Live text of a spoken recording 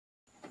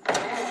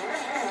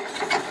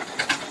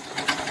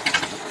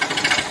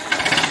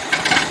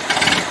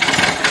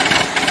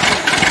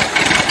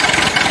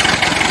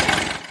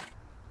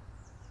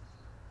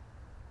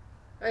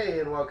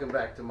Welcome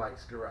back to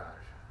Mike's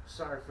Garage.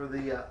 Sorry for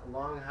the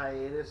long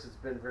hiatus. It's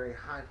been very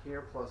hot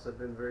here, plus I've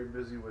been very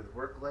busy with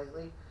work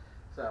lately.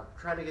 So I'm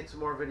trying to get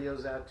some more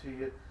videos out to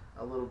you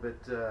a little bit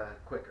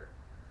quicker.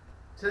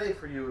 Today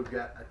for you we've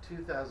got a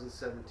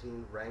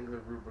 2017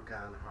 Wrangler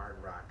Rubicon Hard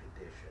Rock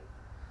Edition.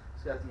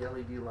 It's got the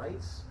LED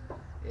lights.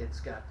 It's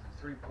got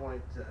the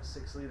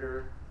 3.6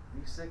 liter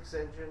V6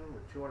 engine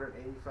with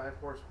 285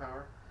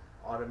 horsepower,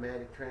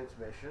 automatic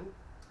transmission.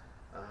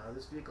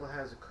 This vehicle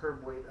has a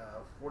curb weight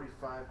of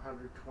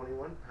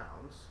 4,521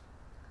 pounds.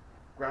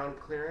 Ground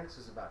clearance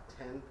is about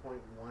 10.1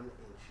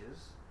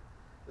 inches.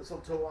 This will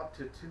tow up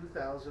to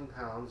 2,000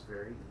 pounds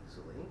very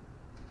easily.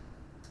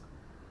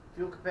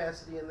 Fuel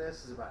capacity in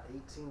this is about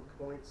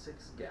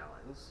 18.6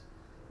 gallons,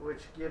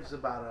 which gives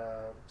about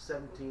a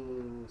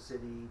 17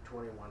 city,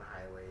 21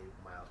 highway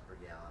miles per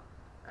gallon.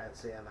 I'd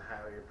say on the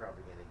highway you're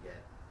probably going to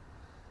get,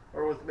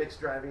 or with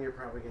mixed driving you're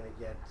probably going to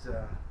get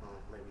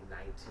maybe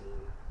 19.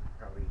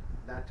 Probably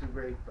not too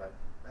great, but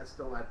that's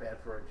still not bad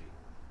for a Jeep.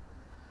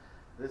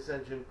 This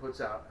engine puts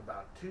out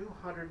about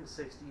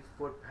 260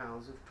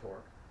 foot-pounds of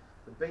torque.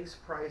 The base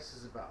price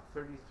is about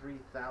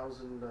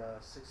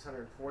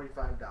 $33,645 for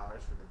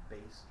the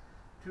base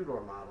two-door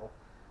model.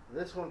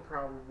 This one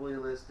probably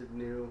listed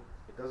new.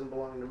 It doesn't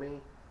belong to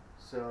me,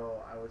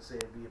 so I would say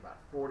it'd be about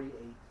 $48,000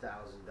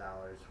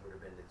 would have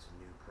been its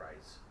new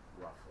price,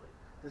 roughly.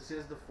 This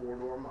is the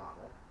four-door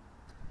model.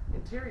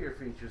 Interior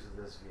features of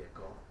this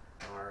vehicle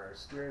are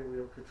steering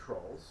wheel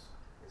controls.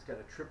 It's got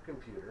a trip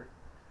computer,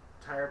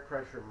 tire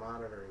pressure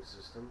monitoring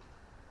system,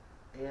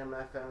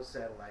 AM/FM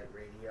satellite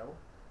radio,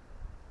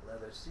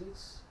 leather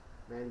seats,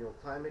 manual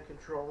climate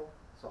control.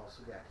 It's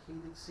also got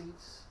heated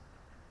seats.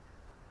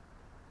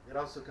 It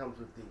also comes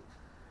with the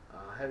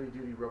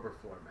heavy-duty rubber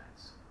floor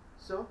mats.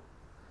 So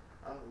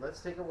let's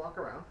take a walk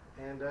around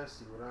and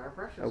see what our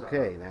impressions are.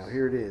 Okay, now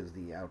here it is,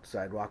 the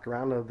outside walk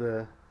around of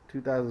the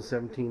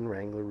 2017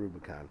 Wrangler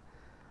Rubicon.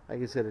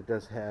 Like I said, it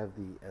does have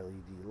the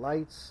LED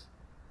lights.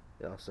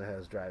 It also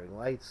has driving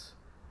lights,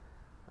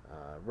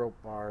 rope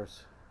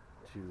bars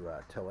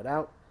to tow it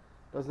out.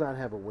 Does not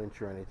have a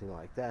winch or anything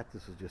like that.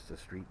 This is just a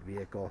street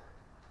vehicle.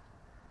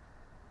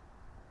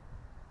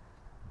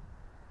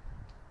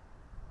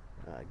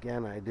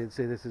 Again, I did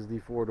say this is the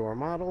four-door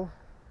model.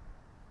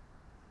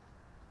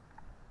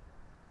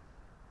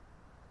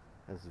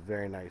 Has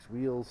very nice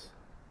wheels.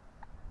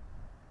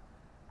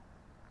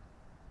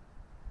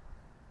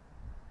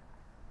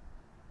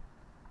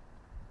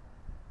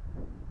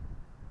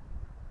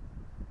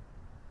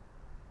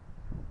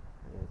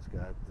 It's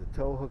got the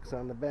tow hooks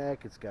on the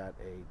back. It's got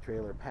a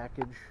trailer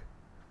package.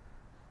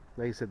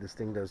 Like I said, this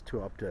thing does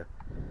tow up to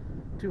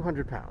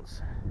 200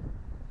 pounds.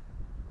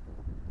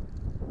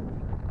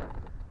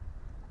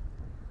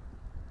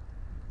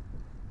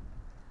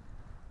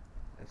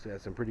 It's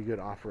got some pretty good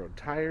off-road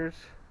tires,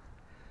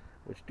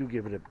 which do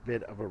give it a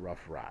bit of a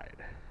rough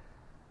ride.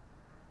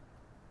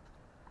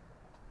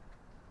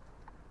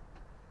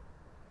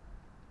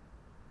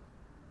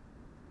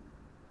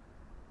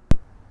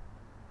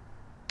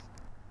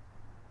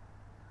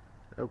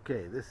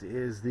 Okay, this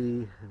is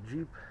the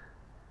Jeep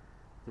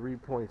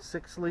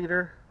 3.6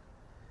 liter,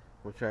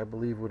 which I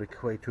believe would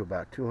equate to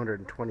about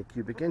 220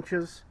 cubic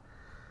inches.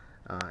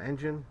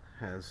 Engine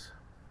has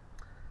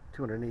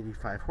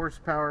 285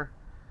 horsepower,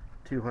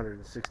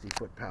 260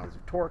 foot-pounds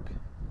of torque.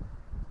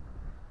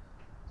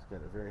 It's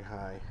got a very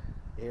high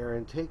air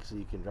intake, so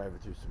you can drive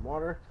it through some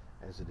water,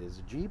 as it is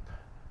a Jeep.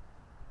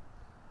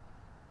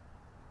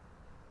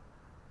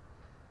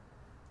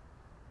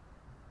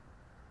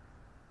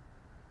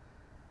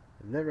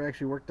 I've never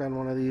actually worked on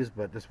one of these,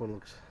 but this one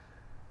looks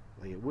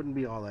like it wouldn't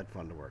be all that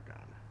fun to work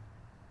on.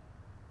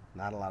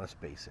 Not a lot of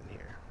space in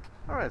here.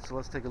 Alright, so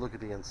let's take a look at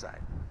the inside.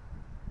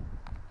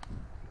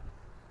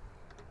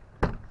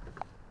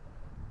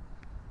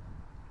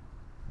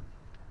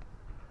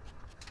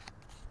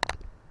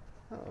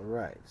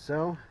 Alright,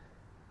 so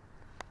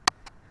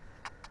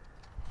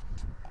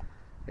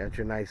got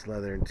your nice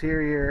leather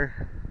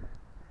interior,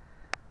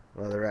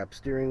 leather wrapped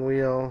steering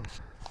wheel.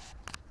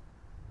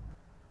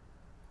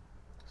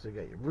 So you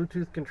got your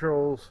Bluetooth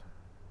controls,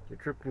 your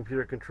trip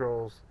computer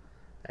controls,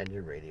 and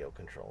your radio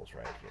controls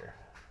right here.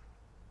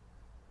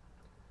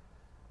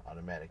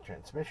 Automatic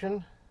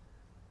transmission.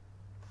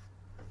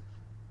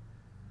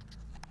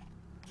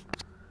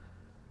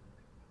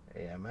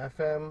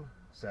 AM/FM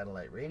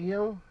satellite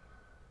radio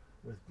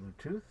with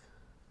Bluetooth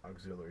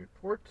auxiliary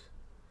port.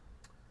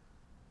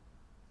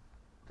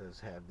 It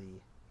does have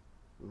the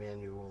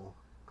manual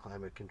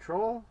climate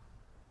control.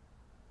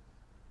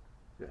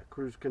 Got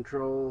cruise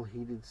control,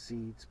 heated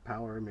seats,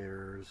 power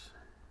mirrors.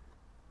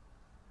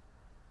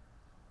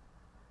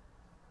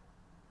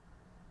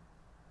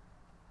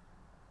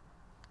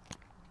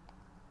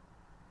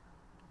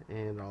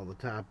 And all the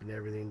top and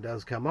everything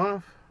does come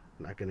off.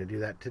 Not going to do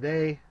that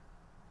today.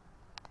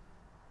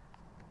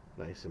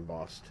 Nice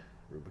embossed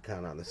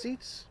Rubicon on the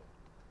seats.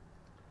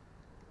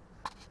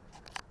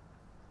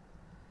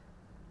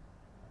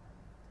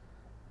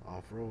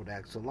 Off-road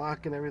axle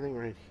lock and everything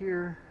right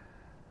here.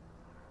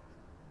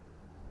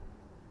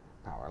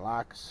 Power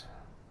locks.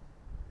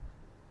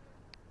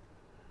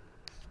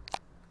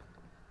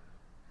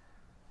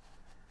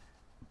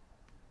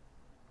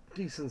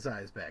 decent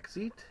sized back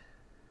seat.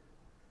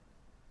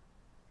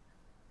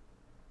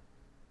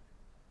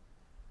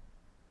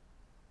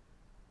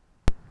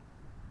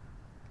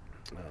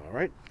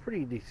 Alright,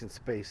 pretty decent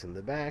space in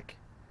the back.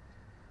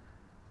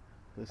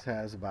 This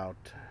has about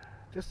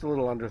just a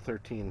little under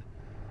 13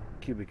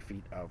 cubic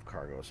feet of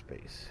cargo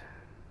space.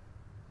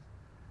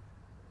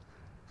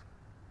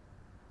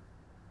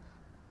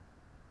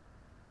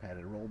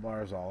 Padded roll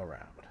bars all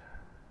around.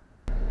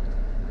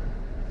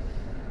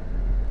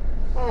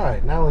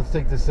 Alright, now let's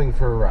take this thing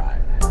for a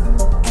ride.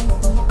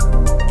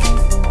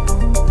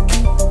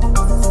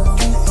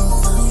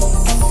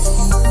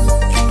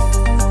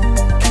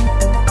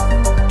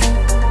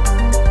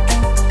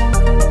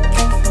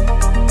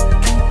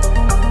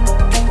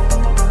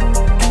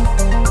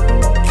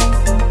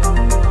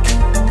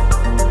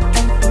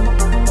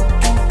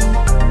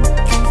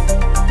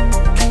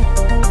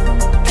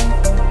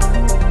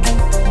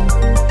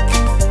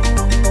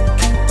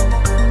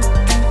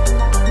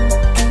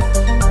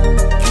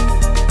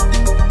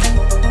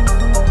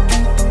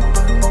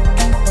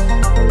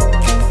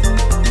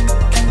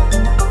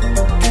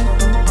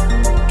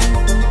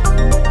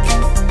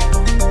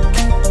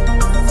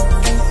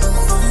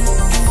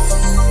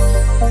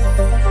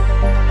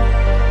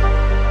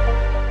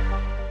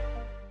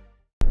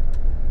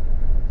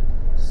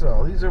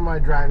 So these are my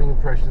driving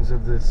impressions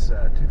of this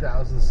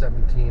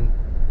 2017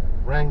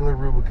 Wrangler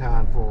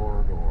Rubicon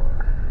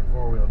four-door,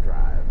 four-wheel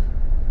drive.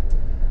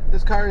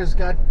 This car has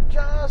got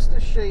just a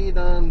shade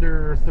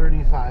under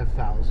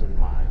 35,000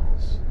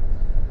 miles.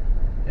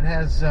 It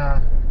has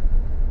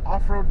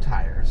off-road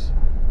tires,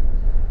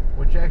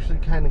 which actually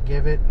kind of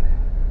give it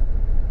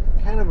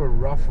kind of a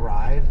rough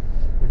ride,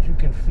 which you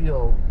can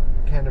feel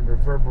kind of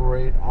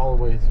reverberate all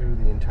the way through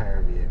the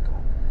entire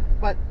vehicle.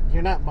 But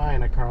you're not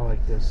buying a car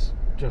like this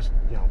just,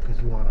 you know,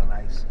 because you want a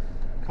nice,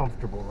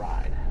 comfortable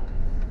ride.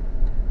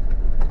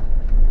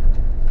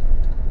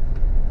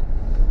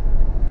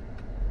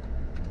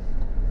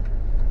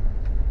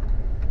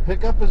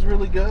 Pickup is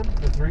really good.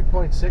 The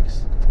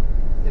 3.6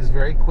 is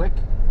very quick.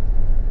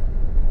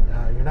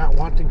 You're not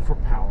wanting for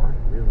power,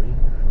 really.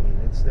 I mean,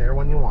 it's there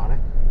when you want it.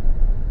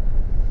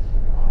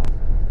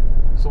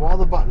 So all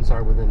the buttons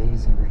are within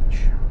easy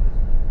reach.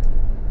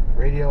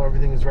 Radio,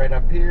 everything is right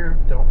up here.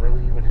 Don't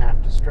really even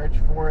have to stretch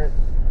for it.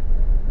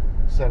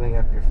 Setting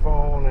up your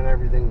phone and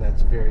everything,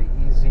 that's very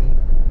easy.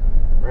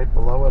 Right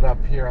below it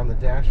up here on the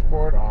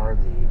dashboard are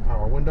the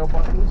power window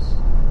buttons.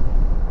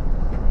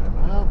 Try them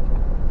out.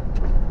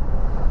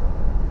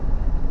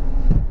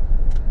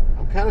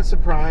 I'm kind of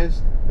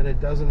surprised that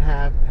it doesn't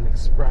have an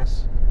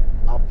express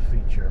up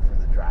feature for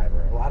the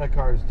driver. A lot of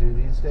cars do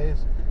these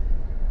days.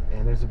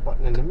 And there's a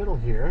button in the middle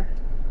here,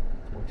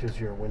 which is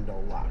your window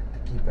lock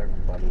to keep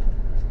everybody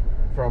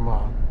from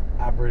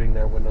operating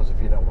their windows if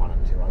you don't want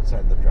them to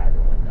outside the driver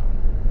window.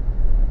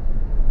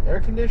 Air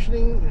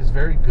conditioning is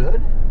very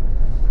good.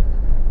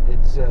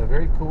 It's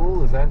very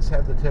cool. The vents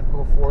have the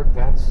typical Ford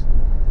vents,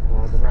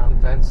 the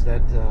round vents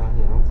that you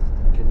know,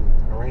 you can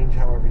arrange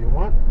however you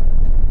want.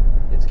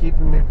 It's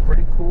keeping me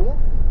pretty cool.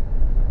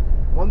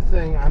 One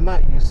thing, I'm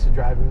not used to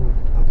driving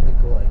a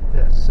vehicle like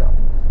this, so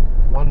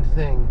one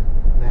thing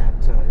that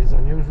is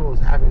unusual is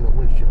having the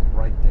windshield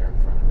right there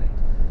in front of me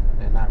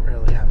and not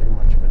really having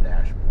much of a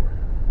dashboard.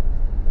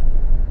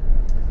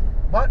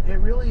 But it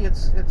really,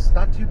 it's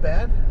not too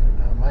bad.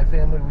 My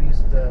family, we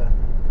used to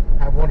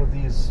have one of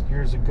these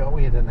years ago.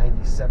 We had a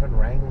 97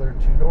 Wrangler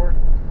two-door,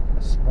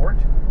 a Sport.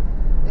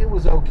 It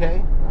was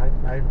okay.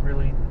 I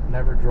really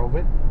never drove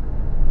it.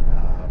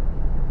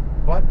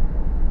 But,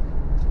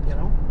 you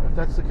know, if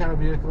that's the kind of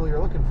vehicle you're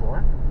looking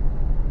for,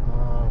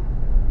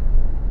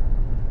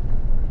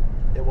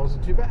 it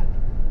wasn't too bad.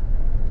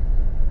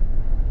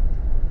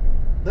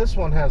 This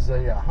one has a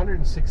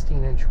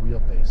 116-inch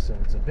wheelbase, so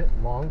it's a bit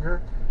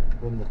longer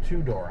than the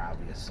two-door,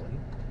 obviously,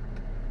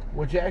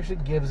 which actually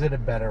gives it a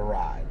better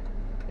ride.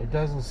 It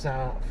doesn't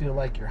feel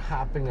like you're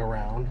hopping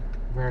around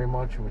very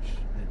much, which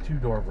the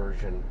two-door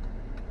version,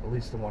 at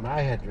least the one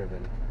I had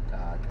driven,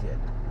 did.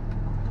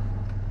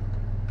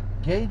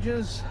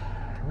 Gauges,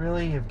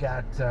 really, you've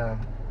got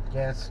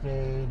gas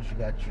gauge, you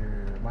got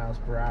your miles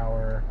per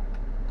hour,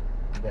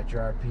 you got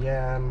your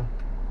RPM,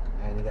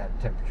 and you got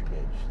a temperature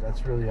gauge.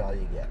 That's really all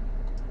you get.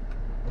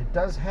 It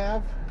does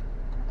have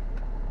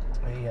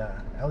a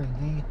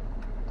LED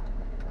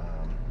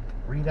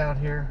readout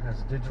here.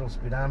 Has a digital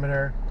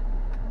speedometer,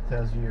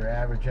 tells you your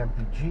average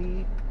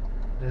MPG,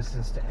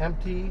 distance to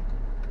empty,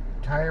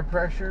 tire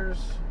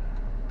pressures.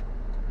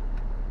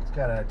 It's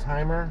got a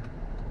timer,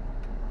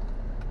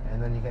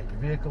 and then you got your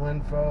vehicle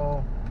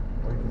info,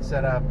 or you can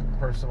set up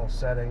personal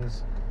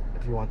settings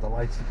if you want the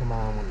lights to come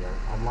on when you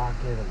unlock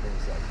it and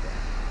things like that.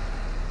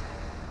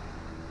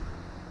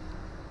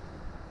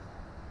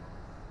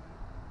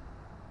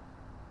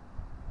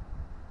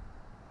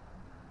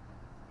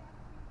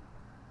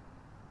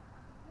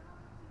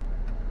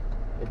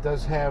 It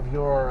does have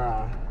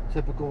your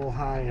typical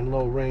high and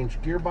low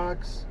range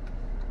gearbox.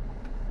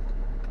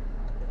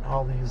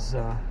 All these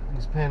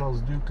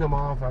panels do come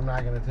off. I'm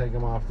not going to take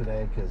them off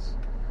today because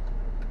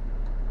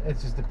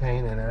It's just a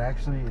pain, and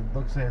it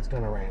looks like it's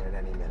going to rain at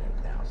any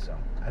minute now, so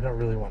I don't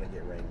really want to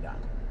get rained on.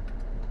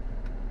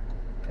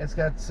 It's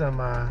got some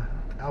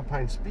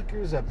Alpine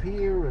speakers up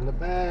here in the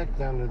back,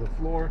 down to the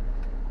floor.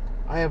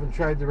 I haven't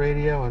tried the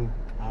radio, and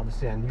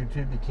obviously on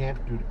YouTube you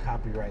can't due to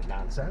copyright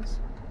nonsense.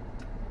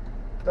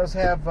 It does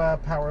have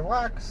power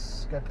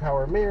locks, got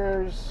power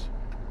mirrors.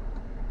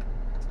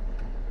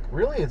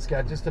 Really, it's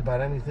got just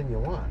about anything you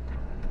want.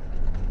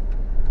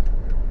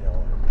 There we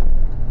go.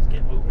 Let's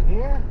get moving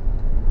here.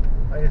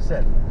 Like I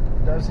said,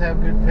 it does have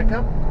good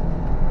pickup.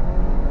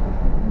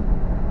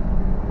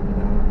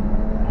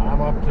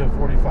 I'm up to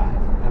 45,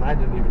 and I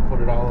didn't even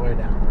put it all the way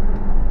down.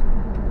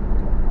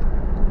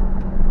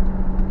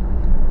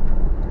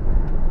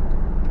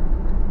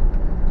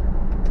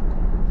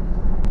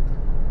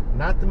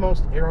 Not the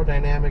most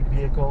aerodynamic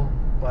vehicle,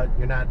 but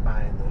you're not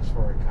buying this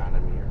for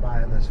economy. You're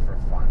buying this for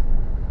fun.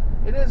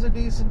 It is a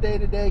decent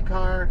day-to-day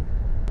car.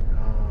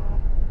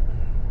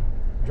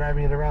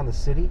 Driving it around the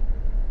city,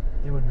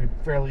 it would be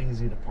fairly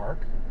easy to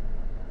park.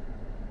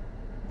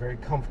 Very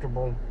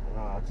comfortable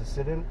to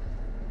sit in.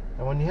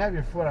 And when you have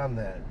your foot on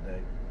the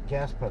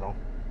gas pedal,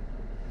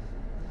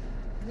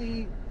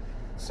 the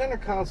center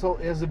console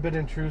is a bit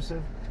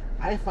intrusive.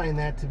 I find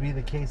that to be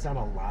the case on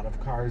a lot of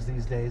cars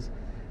these days,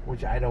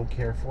 which I don't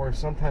care for.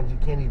 Sometimes you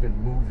can't even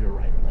move your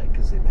right leg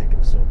because they make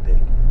them so big.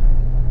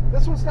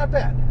 This one's not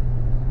bad.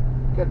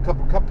 Got a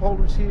couple cup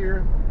holders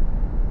here.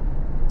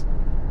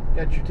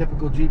 Got your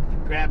typical Jeep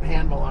grab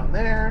handle on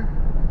there.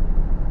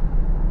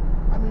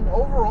 I mean,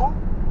 overall,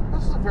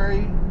 this is a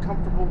very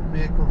comfortable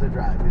vehicle to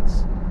drive.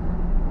 It's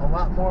a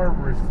lot more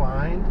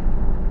refined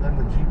than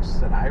the Jeeps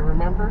that I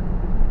remember.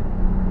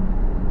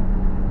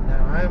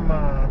 Now,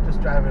 I'm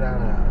just driving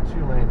down a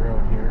 2-lane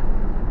road here,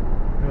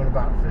 doing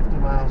about 50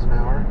 miles an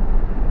hour.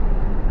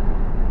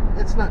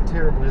 It's not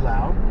terribly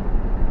loud.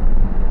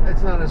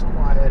 It's not as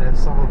quiet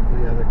as some of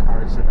the other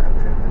cars that I've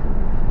driven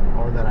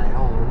or that I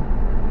own,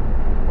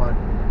 but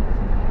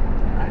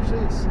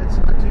actually it's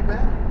not too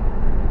bad.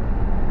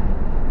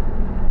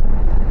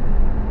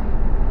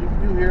 You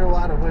do hear a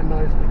lot of wind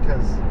noise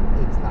because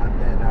it's not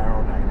that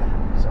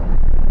aerodynamic, so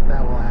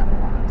that will add a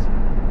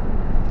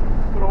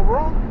lot. But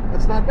overall,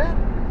 it's not bad.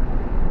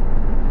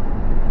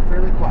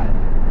 Fairly quiet.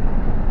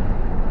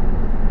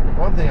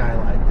 One thing I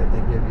like that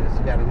they give you is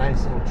you got a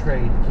nice little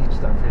tray to keep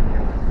stuff in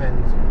here, like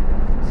pens,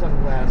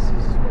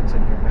 sunglasses is what's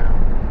in here now.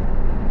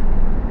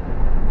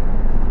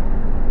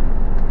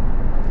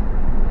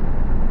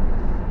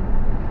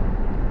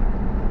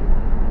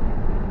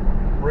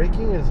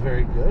 Braking is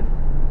very good.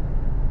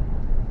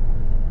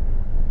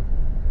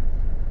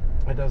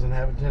 It doesn't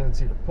have a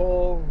tendency to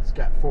pull. It's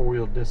got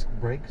 4-wheel disc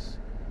brakes,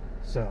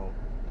 so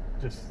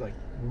just like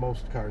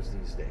most cars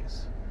these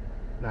days,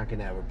 not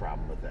gonna have a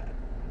problem with that.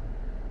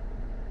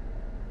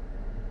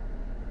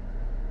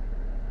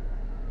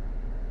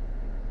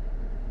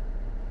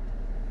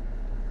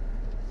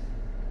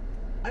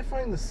 I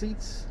find the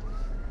seats,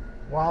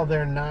 while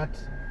they're not...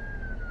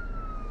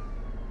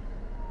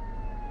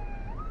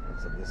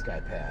 Let's let this guy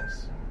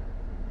pass.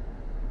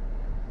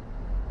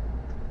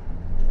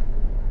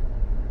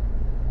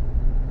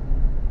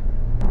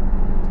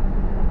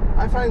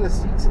 I find the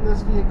seats in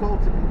this vehicle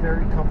to be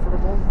very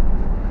comfortable.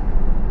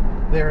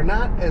 They're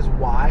not as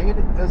wide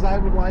as I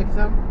would like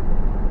them,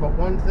 but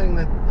one thing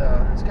that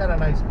it's got a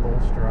nice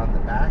bolster on the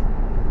back,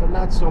 but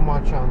not so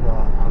much on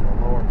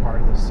the lower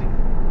part of the seat,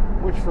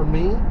 which for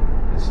me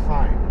is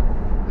fine.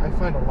 I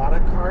find a lot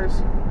of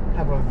cars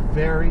have a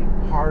very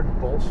hard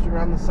bolster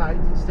on the side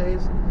these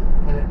days,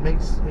 and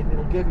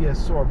it'll give you a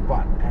sore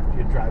butt after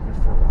you drive it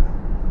for a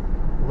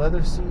while.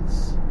 Leather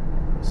seats,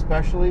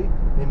 especially,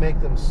 they make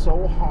them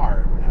so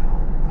hard now.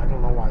 I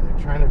don't know why. They're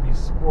trying to be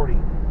sporty.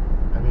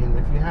 I mean,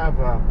 if you have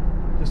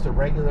just a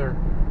regular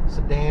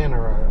sedan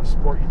or a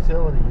sport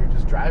utility, you're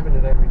just driving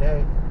it every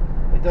day,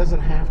 it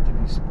doesn't have to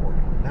be sporty.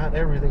 Not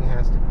everything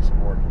has to be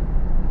sporty.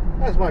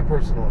 That's my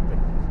personal opinion.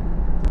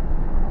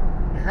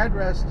 Your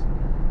headrest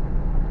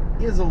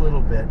is a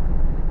little bit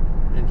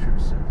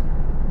intrusive.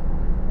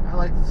 I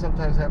like to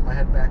sometimes have my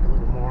head back a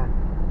little more.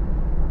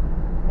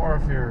 Or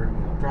if you're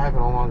driving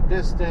a long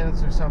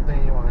distance or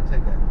something, you want to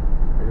take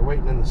or you're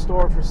waiting in the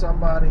store for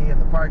somebody in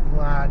the parking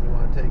lot, you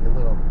want to take a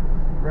little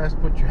rest,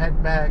 put your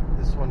head back.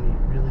 This one you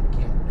really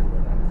can't do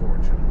it,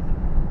 unfortunately.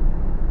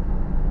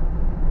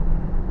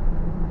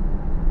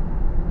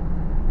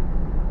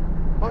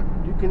 But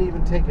you can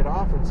even take it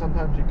off, and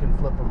sometimes you can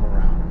flip them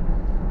around.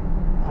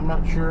 I'm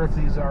not sure if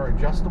these are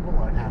adjustable.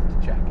 I'd have to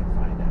check and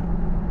find out.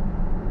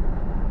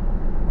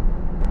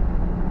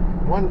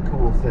 One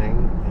cool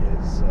thing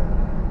is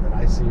that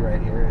I see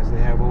right here is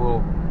they have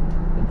a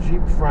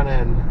Jeep front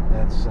end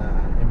that's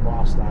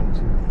embossed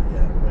onto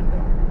the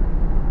window,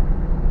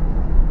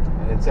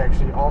 and it's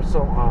actually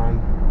also on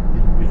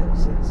the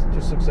wheels. It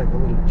just looks like a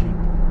little Jeep.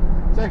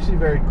 It's actually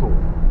very cool.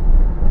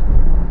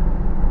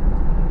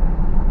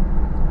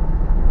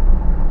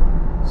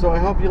 So I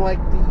hope you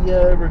liked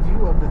the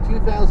review of the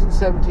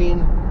 2017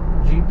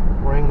 Jeep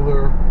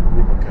Wrangler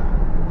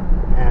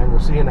Rubicon, and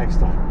we'll see you next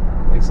time.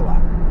 Thanks a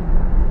lot.